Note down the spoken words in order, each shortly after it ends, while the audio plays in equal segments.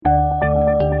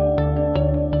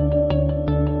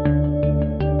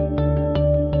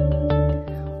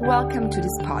to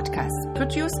this podcast,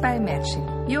 produced by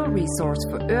Imagine, your resource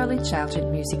for early childhood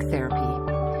music therapy.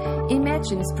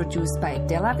 Imagine is produced by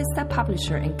Della Vista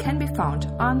Publisher and can be found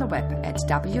on the web at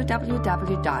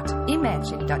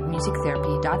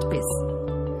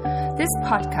www.imagine.musictherapy.biz. This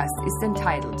podcast is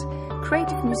entitled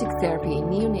Creative Music Therapy in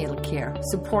Neonatal Care,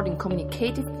 Supporting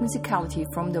Communicative Musicality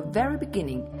from the Very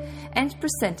Beginning, and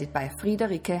presented by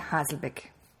Friederike Haselbeck.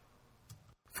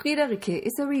 Friederike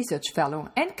is a research fellow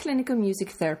and clinical music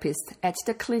therapist at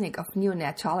the Clinic of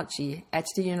Neonatology at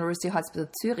the University Hospital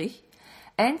Zurich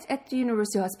and at the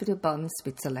University Hospital Bern,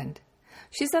 Switzerland.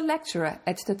 She is a lecturer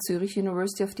at the Zurich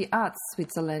University of the Arts,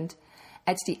 Switzerland,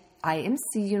 at the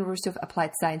IMC University of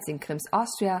Applied Science in Krems,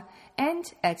 Austria, and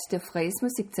at the Freies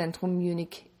Musikzentrum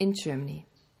Munich in Germany.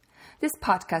 This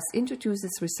podcast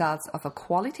introduces results of a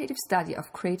qualitative study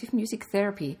of creative music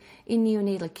therapy in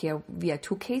neonatal care via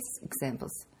two case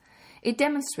examples. It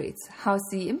demonstrates how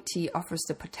CMT offers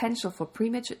the potential for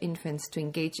premature infants to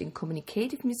engage in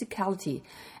communicative musicality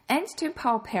and to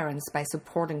empower parents by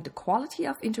supporting the quality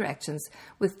of interactions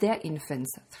with their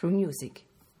infants through music.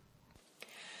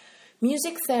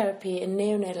 Music therapy in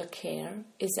neonatal care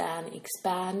is an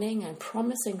expanding and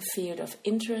promising field of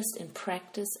interest in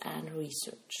practice and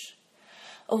research.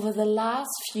 Over the last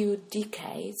few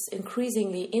decades,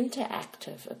 increasingly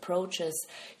interactive approaches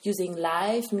using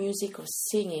live music or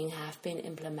singing have been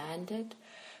implemented,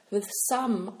 with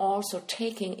some also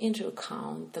taking into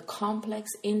account the complex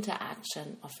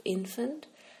interaction of infant,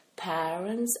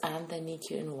 parents, and the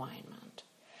NICU environment.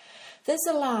 This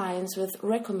aligns with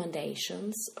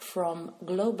recommendations from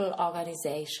global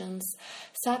organizations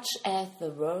such as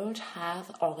the World Health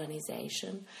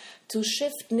Organization to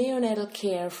shift neonatal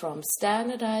care from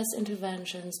standardized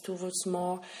interventions towards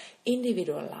more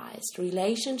individualized,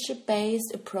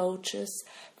 relationship-based approaches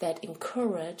that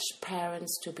encourage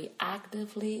parents to be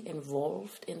actively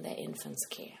involved in their infant's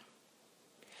care.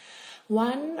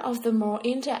 One of the more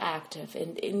interactive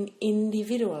and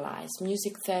individualized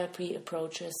music therapy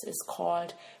approaches is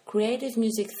called Creative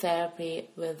Music Therapy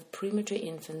with Premature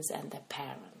Infants and Their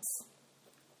Parents.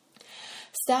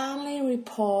 Stanley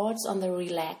reports on the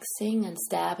relaxing and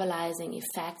stabilizing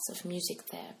effects of music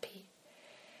therapy.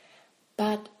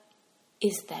 But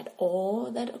is that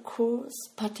all that occurs,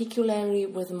 particularly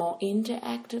with more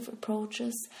interactive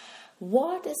approaches?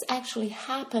 What is actually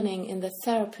happening in the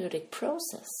therapeutic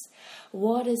process?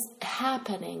 What is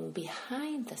happening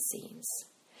behind the scenes?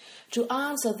 To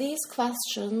answer these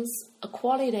questions, a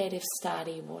qualitative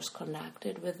study was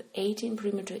conducted with 18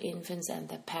 premature infants and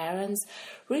their parents,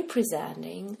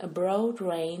 representing a broad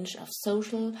range of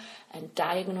social and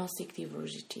diagnostic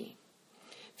diversity.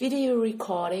 Video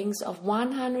recordings of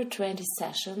 120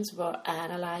 sessions were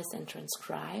analyzed and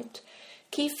transcribed.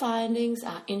 Key findings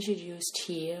are introduced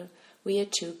here via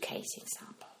two case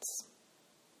examples.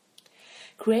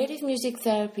 Creative music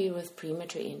therapy with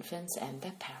premature infants and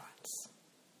their parents.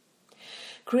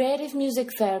 Creative music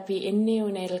therapy in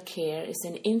neonatal care is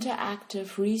an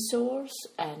interactive resource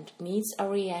and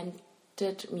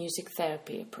needs-oriented music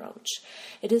therapy approach.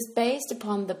 It is based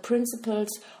upon the principles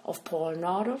of Paul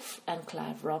Nordhoff and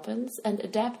Clive Robbins and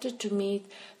adapted to meet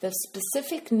the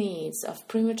specific needs of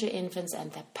premature infants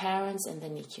and their parents in the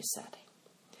NICU setting.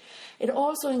 It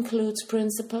also includes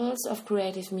principles of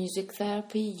creative music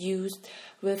therapy used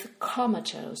with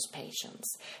comatose patients,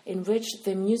 in which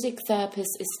the music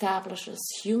therapist establishes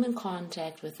human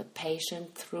contact with the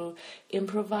patient through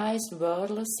improvised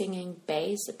wordless singing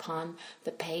based upon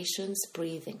the patient's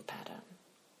breathing pattern.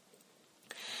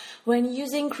 When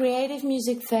using creative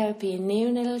music therapy in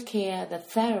neonatal care, the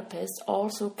therapist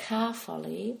also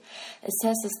carefully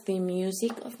assesses the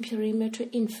music of premature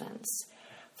infants.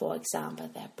 For example,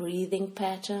 their breathing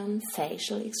pattern,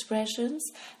 facial expressions,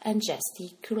 and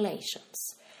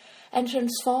gesticulations, and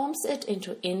transforms it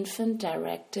into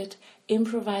infant-directed,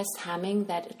 improvised humming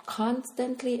that is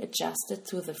constantly adjusted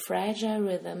to the fragile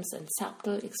rhythms and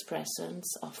subtle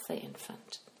expressions of the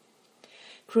infant.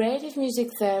 Creative music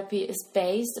therapy is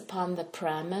based upon the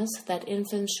premise that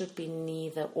infants should be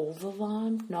neither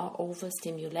overwhelmed nor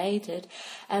overstimulated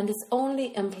and is only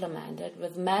implemented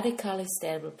with medically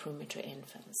stable premature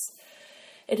infants.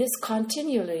 It is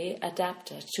continually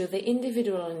adapted to the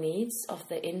individual needs of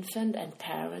the infant and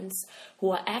parents who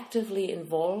are actively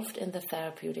involved in the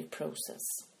therapeutic process.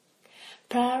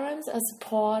 Parents are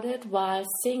supported while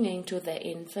singing to their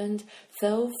infant,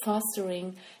 though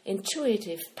fostering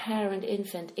intuitive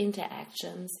parent-infant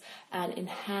interactions and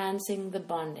enhancing the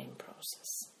bonding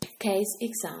process. Case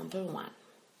example 1.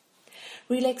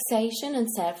 Relaxation and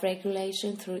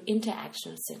self-regulation through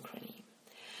interaction synchrony.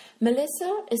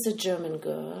 Melissa is a German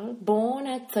girl born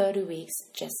at 30 weeks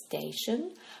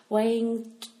gestation,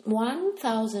 weighing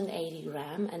 1,080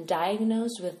 grams and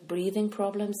diagnosed with breathing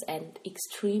problems and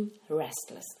extreme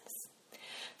restlessness.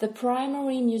 The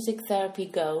primary music therapy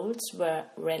goals were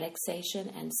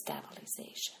relaxation and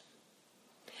stabilization.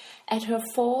 At her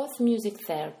fourth music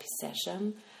therapy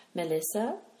session,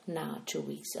 Melissa, now 2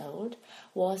 weeks old,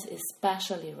 was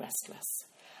especially restless.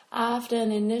 After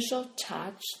an initial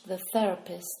touch, the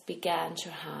therapist began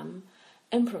to hum,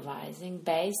 improvising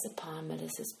based upon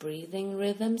Melissa's breathing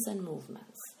rhythms and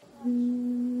movements.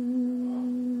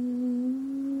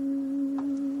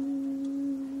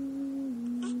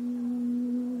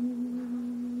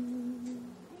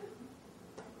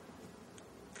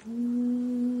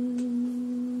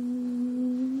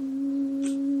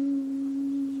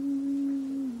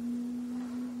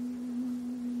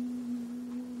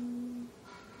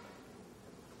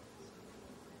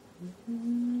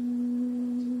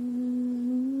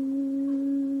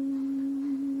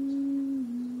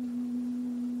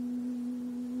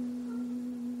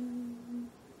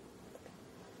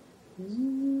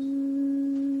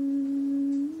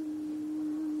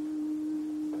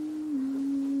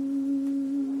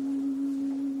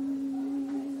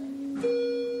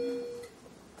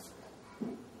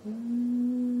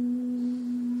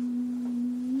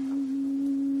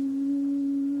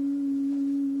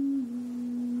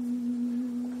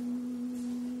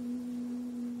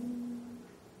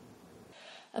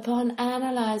 Upon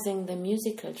analyzing the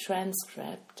musical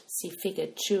transcript, see Figure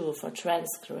 2 for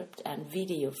transcript and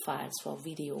video files for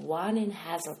Video 1 in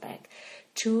Haselbeck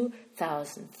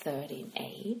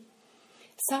 2013a,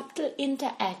 subtle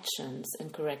interactions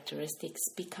and characteristics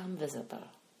become visible.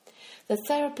 The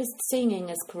therapist's singing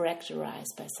is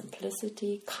characterized by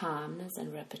simplicity, calmness,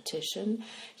 and repetition,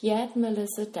 yet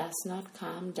Melissa does not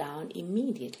calm down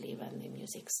immediately when the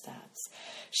music starts.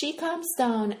 She calms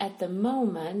down at the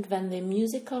moment when the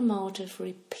musical motif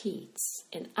repeats.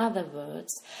 In other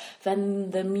words,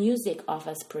 when the music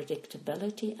offers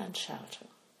predictability and shelter.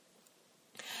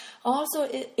 Also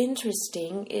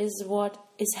interesting is what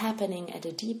is happening at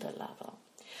a deeper level.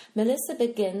 Melissa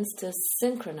begins to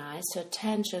synchronize her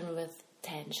tension with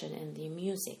tension in the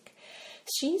music.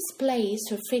 She placed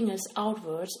her fingers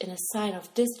outwards in a sign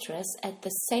of distress at the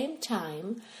same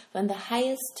time when the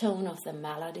highest tone of the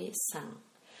melody is sung.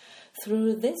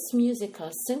 Through this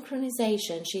musical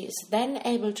synchronization, she is then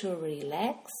able to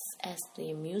relax as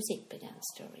the music begins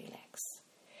to relax.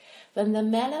 When the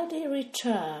melody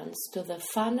returns to the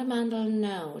fundamental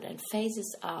note and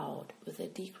phases out with a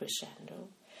decrescendo,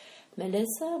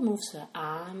 Melissa moves her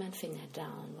arm and finger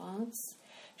downwards.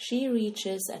 She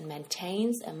reaches and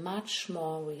maintains a much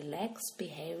more relaxed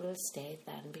behavioral state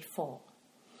than before.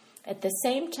 At the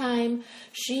same time,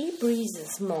 she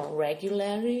breathes more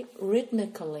regularly,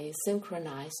 rhythmically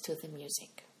synchronized to the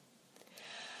music.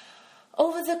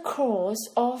 Over the course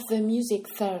of the music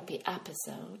therapy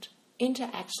episode,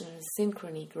 interactional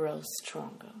synchrony grows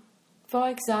stronger. For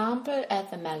example, as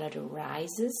the melody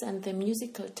rises and the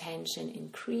musical tension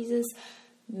increases,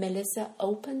 Melissa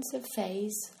opens her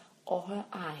face or her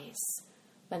eyes.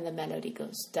 When the melody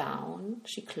goes down,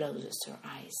 she closes her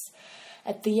eyes.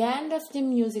 At the end of the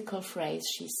musical phrase,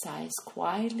 she sighs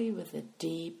quietly with a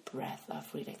deep breath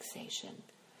of relaxation.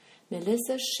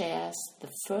 Melissa shares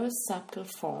the first subtle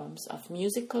forms of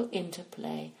musical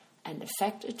interplay and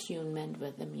effect attunement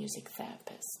with the music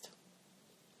therapist.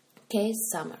 Case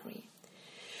summary.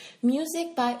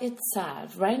 Music by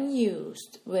itself, when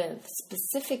used with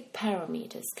specific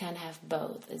parameters, can have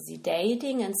both a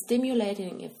sedating and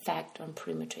stimulating effect on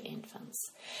premature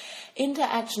infants.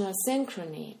 Interactional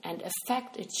synchrony and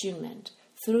effect attunement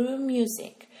through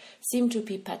music seem to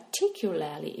be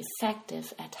particularly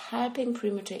effective at helping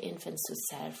premature infants to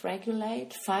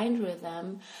self-regulate, find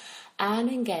rhythm, and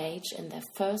engage in their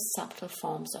first subtle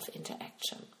forms of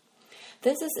interaction.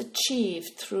 This is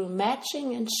achieved through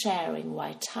matching and sharing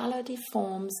vitality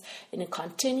forms in a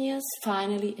continuous,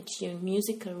 finely attuned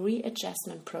musical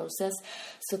readjustment process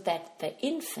so that the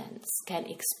infants can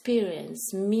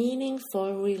experience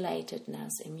meaningful relatedness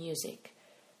in music,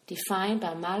 defined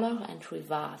by Mahler and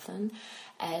Srivathan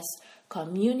as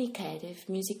communicative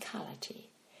musicality.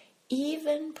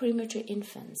 Even premature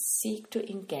infants seek to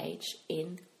engage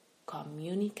in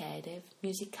communicative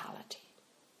musicality.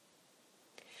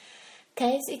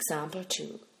 Case example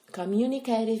 2.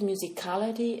 Communicative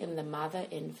musicality in the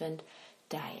mother-infant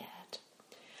dyad.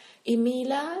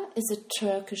 Emila is a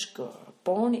Turkish girl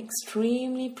born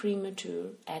extremely premature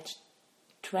at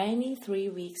 23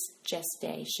 weeks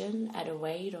gestation at a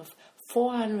weight of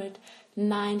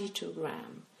 492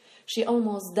 grams. She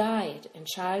almost died in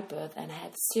childbirth and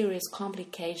had serious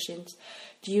complications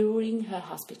during her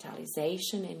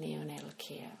hospitalization in neonatal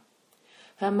care.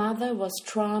 Her mother was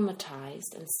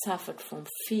traumatized and suffered from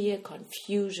fear,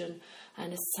 confusion,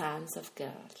 and a sense of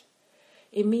guilt.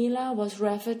 Emila was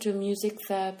referred to music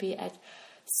therapy at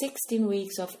 16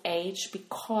 weeks of age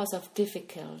because of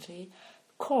difficulty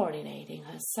coordinating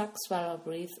her suck, swallow,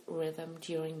 breathe rhythm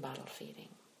during bottle feeding.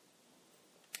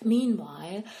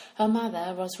 Meanwhile, her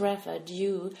mother was referred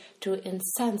due to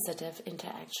insensitive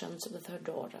interactions with her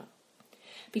daughter.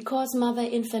 Because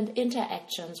mother-infant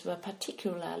interactions were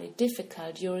particularly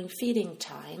difficult during feeding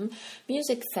time,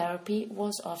 music therapy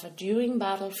was offered during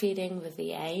bottle feeding with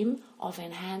the aim of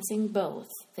enhancing both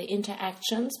the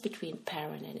interactions between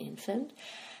parent and infant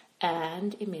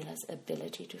and Emila's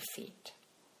ability to feed.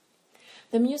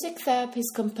 The music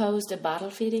therapist composed a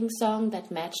bottle feeding song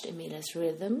that matched Emila's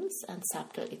rhythms and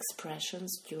subtle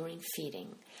expressions during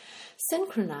feeding.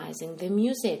 Synchronizing the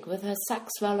music with her suck,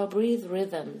 swallow, breathe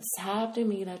rhythms helped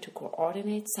Emila to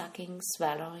coordinate sucking,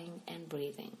 swallowing, and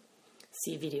breathing.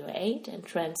 See Video 8 and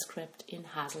transcript in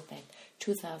Haselbeck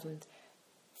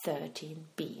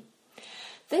 2013b.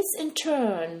 This in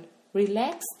turn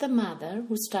relaxed the mother,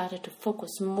 who started to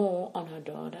focus more on her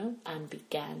daughter and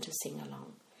began to sing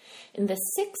along. In the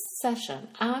 6th session,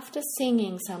 after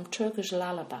singing some Turkish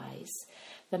lullabies,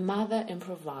 the mother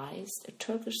improvised a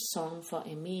Turkish song for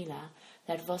Emila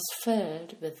that was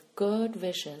filled with good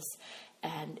wishes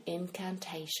and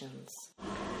incantations.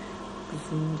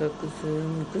 Kızım da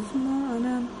kızım, kızma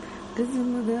anam,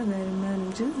 kızımı da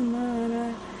vermem cızmana,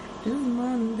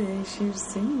 cızman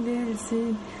değişirsin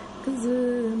gelsin,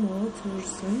 kızım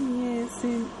otursun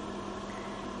yesin.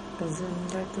 Kızım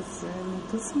da kızım,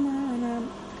 kızma anam,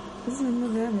 kızımı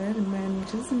da vermem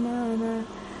cızmana,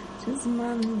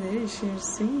 cızman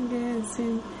değişirsin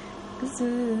gelsin,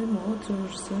 kızım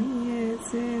otursun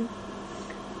yesin.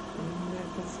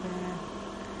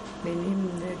 Benim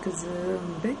de kızım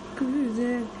pek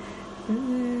güzel,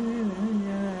 gözüne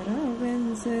yara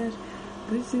benzer,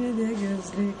 gözüne de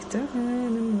gözlük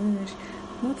takılmış,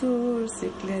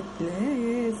 motosikletle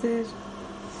gezer.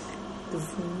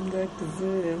 Kızım da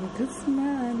kızım, kızma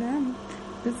anam,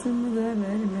 kızımı da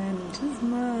vermem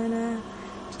cızmana,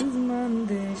 cızman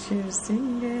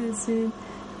değişirsin gelsin,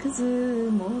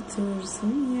 kızım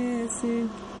otursun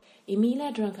yesin.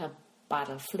 Emila drank her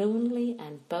bottle fluently,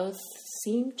 and both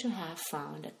seemed to have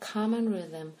found a common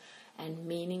rhythm and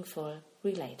meaningful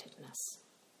relatedness.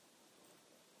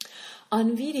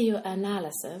 On video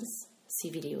analysis,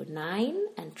 see Video 9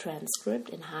 and transcript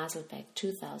in Haselbeck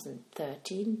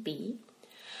 2013b.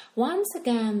 Once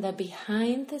again, the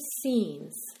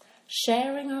behind-the-scenes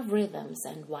sharing of rhythms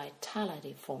and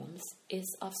vitality forms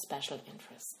is of special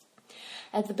interest.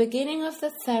 At the beginning of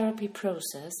the therapy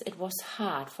process, it was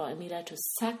hard for Emila to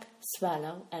suck,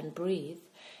 swallow, and breathe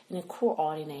in a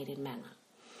coordinated manner.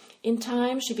 In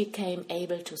time, she became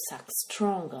able to suck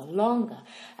stronger, longer,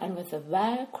 and with a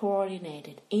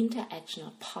well-coordinated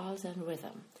interactional pulse and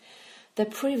rhythm. The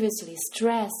previously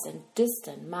stressed and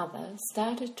distant mother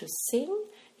started to sing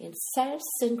in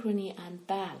self-synchrony and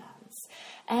balance,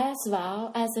 as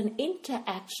well as an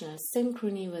interactional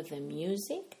synchrony with the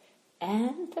music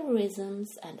and the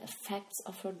rhythms and effects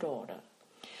of her daughter.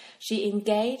 She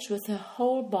engaged with her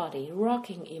whole body,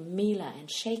 rocking Emila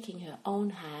and shaking her own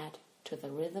head to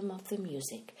the rhythm of the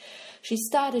music. She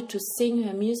started to sing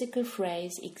her musical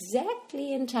phrase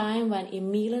exactly in time when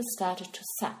Emila started to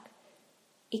suck,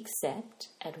 except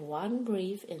at one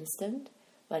brief instant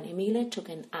when Emila took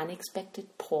an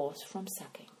unexpected pause from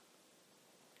sucking.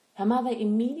 Her mother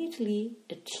immediately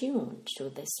attuned to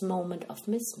this moment of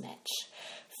mismatch,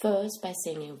 first by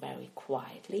singing very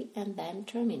quietly and then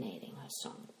terminating her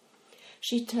song.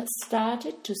 She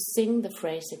started to sing the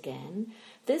phrase again,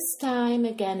 this time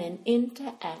again in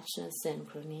interactional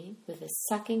synchrony with the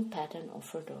sucking pattern of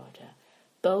her daughter.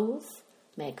 Both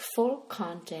make full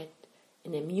contact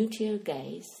in a mutual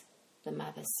gaze. The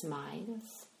mother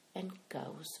smiles and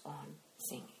goes on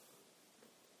singing.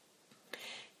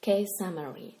 Case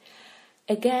summary.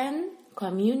 Again,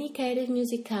 communicative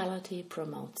musicality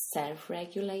promotes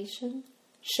self-regulation,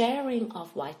 sharing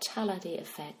of vitality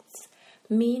effects,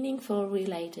 meaningful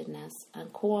relatedness,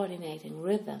 and coordinating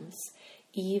rhythms,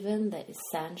 even the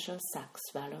essential suck,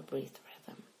 swallow, breathe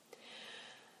rhythm.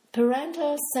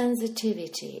 Parental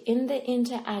sensitivity in the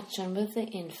interaction with the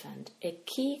infant, a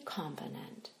key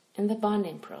component in the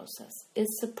bonding process,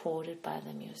 is supported by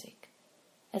the music.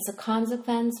 As a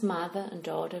consequence, mother and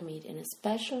daughter meet in a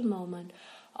special moment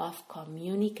of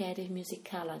communicative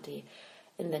musicality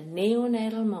in the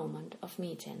neonatal moment of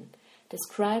meeting,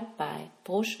 described by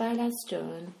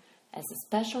Broschweiler-Stern as a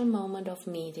special moment of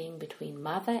meeting between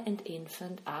mother and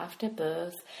infant after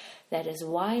birth that is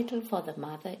vital for the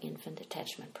mother-infant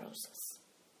attachment process.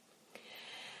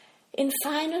 In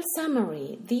final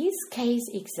summary, these case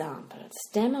examples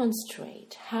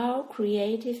demonstrate how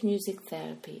creative music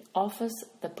therapy offers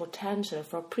the potential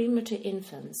for premature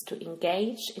infants to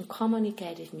engage in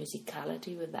communicative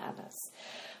musicality with others,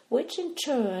 which in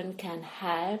turn can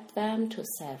help them to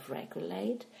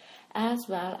self-regulate as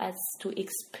well as to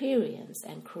experience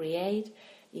and create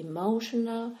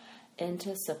emotional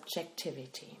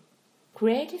intersubjectivity.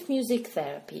 Creative music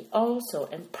therapy also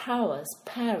empowers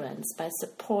parents by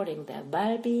supporting their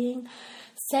well-being,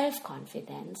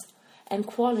 self-confidence, and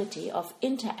quality of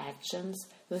interactions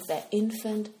with their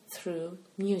infant through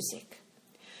music.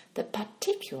 The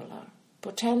particular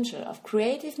potential of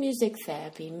creative music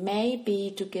therapy may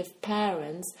be to give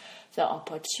parents the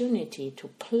opportunity to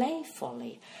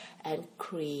playfully and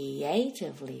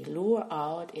creatively lure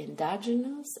out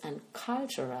endogenous and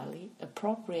culturally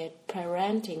appropriate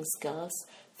parenting skills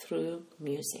through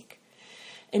music.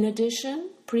 In addition,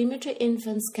 premature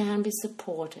infants can be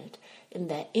supported in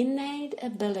their innate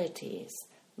abilities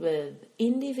with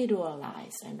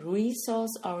individualized and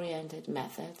resource-oriented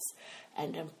methods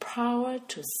and empowered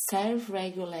to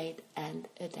self-regulate and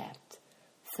adapt,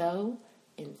 thus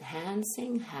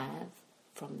enhancing health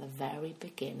from the very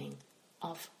beginning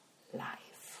of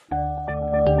life.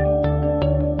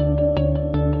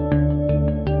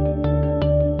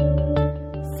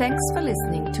 Thanks for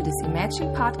listening to this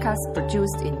Imagine podcast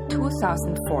produced in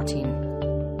 2014.